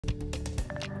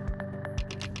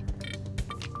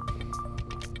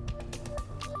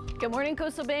Good morning,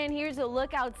 Coastal Bend. Here's a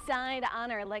look outside on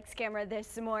our Lex camera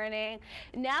this morning.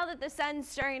 Now that the sun's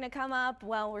starting to come up,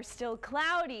 well, we're still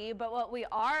cloudy, but what we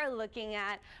are looking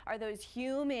at are those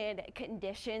humid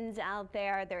conditions out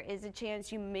there. There is a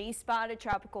chance you may spot a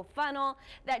tropical funnel.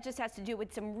 That just has to do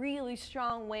with some really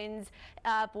strong winds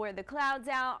up where the clouds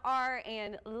out are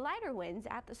and lighter winds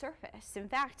at the surface. In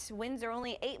fact, winds are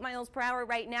only 8 miles per hour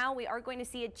right now. We are going to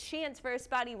see a chance for a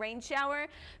spotty rain shower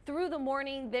through the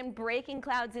morning, then breaking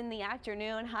clouds in the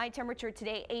afternoon. High temperature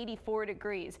today 84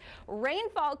 degrees.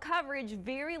 Rainfall coverage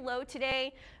very low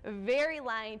today, very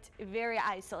light, very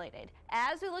isolated.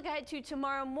 As we look ahead to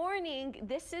tomorrow morning,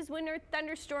 this is when our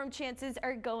thunderstorm chances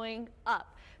are going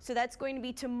up. So that's going to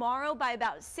be tomorrow by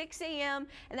about 6 a.m.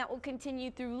 and that will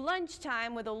continue through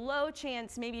lunchtime with a low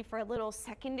chance maybe for a little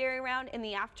secondary round in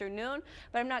the afternoon,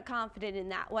 but I'm not confident in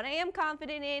that. What I am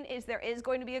confident in is there is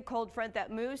going to be a cold front that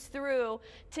moves through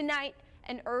tonight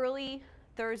and early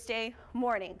Thursday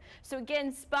morning. So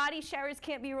again, spotty showers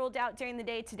can't be ruled out during the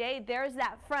day today. There's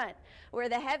that front. Where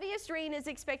the heaviest rain is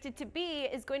expected to be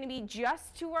is going to be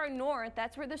just to our north.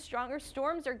 That's where the stronger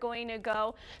storms are going to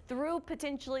go through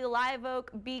potentially Live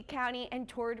Oak, Bee County, and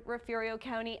toward Refugio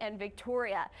County and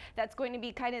Victoria. That's going to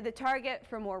be kind of the target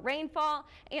for more rainfall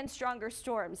and stronger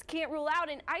storms. Can't rule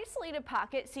out an isolated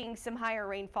pocket seeing some higher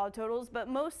rainfall totals, but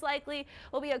most likely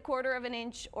will be a 1/4 of an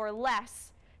inch or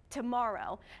less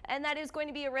tomorrow, and that is going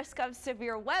to be a risk of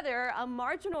severe weather, a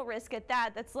marginal risk at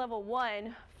that. That's level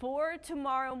 1 for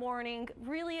tomorrow morning.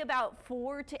 Really about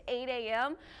 4 to 8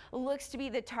 a.m. looks to be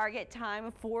the target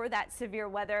time for that severe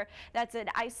weather. That's an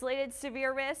isolated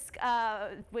severe risk,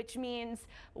 which means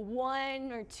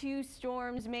 1 or 2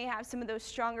 storms may have some of those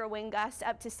stronger wind gusts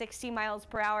up to 60 miles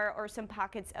per hour or some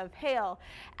pockets of hail.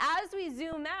 As we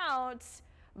zoom out,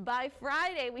 by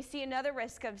Friday, we see another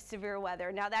risk of severe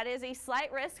weather. Now, that is a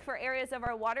slight risk for areas of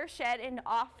our watershed and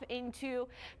off into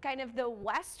kind of the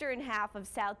western half of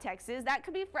South Texas. That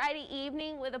could be Friday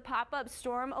evening with a pop-up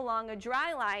storm along a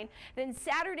dry line. Then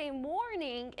Saturday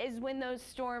morning is when those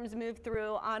storms move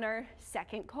through on our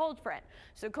second cold front.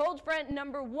 So cold front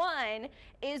number 1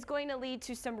 is going to lead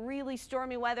to some really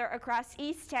stormy weather across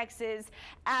East Texas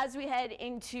as we head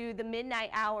into the midnight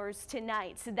hours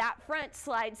tonight. So that front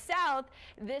slides south.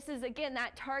 This is again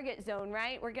that target zone,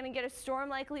 right? We're going to get a storm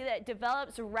likely that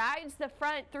develops, rides the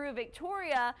front through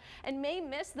Victoria, and may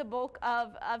miss the bulk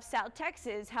of South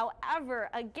Texas. However,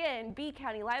 again, Bee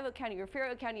County, Live Oak County,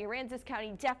 Refugio County, Aransas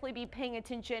County, definitely be paying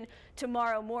attention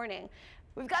tomorrow morning.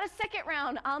 We've got a second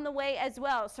round on the way as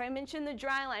well. So I mentioned the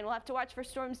dry line. We'll have to watch for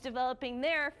storms developing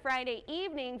there Friday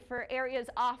evening for areas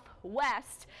off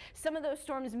west. Some of those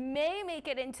storms may make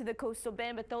it into the coastal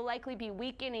bend, but they'll likely be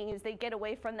weakening as they get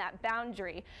away from that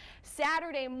boundary.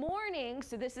 Saturday morning,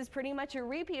 so this is pretty much a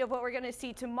repeat of what we're going to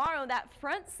see tomorrow. That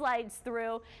front slides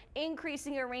through,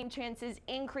 increasing our rain chances,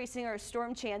 increasing our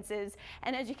storm chances.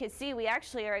 And as you can see, we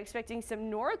actually are expecting some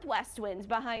northwest winds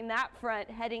behind that front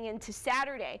heading into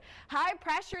Saturday. High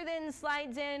pressure then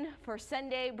slides in for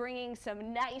Sunday, bringing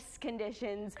some nice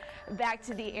conditions back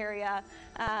to the area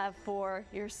for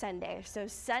your Sunday. So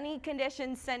sunny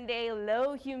conditions Sunday,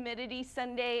 low humidity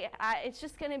Sunday. It's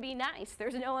just going to be nice.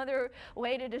 There's no other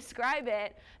way to describe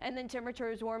it. And then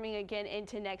temperatures warming again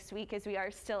into next week as we are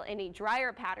still in a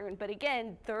drier pattern. But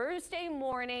again, Thursday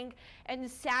morning and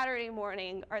Saturday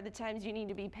morning are the times you need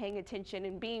to be paying attention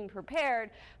and being prepared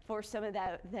for some of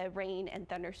the rain and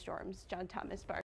thunderstorms. John Thomas Barr.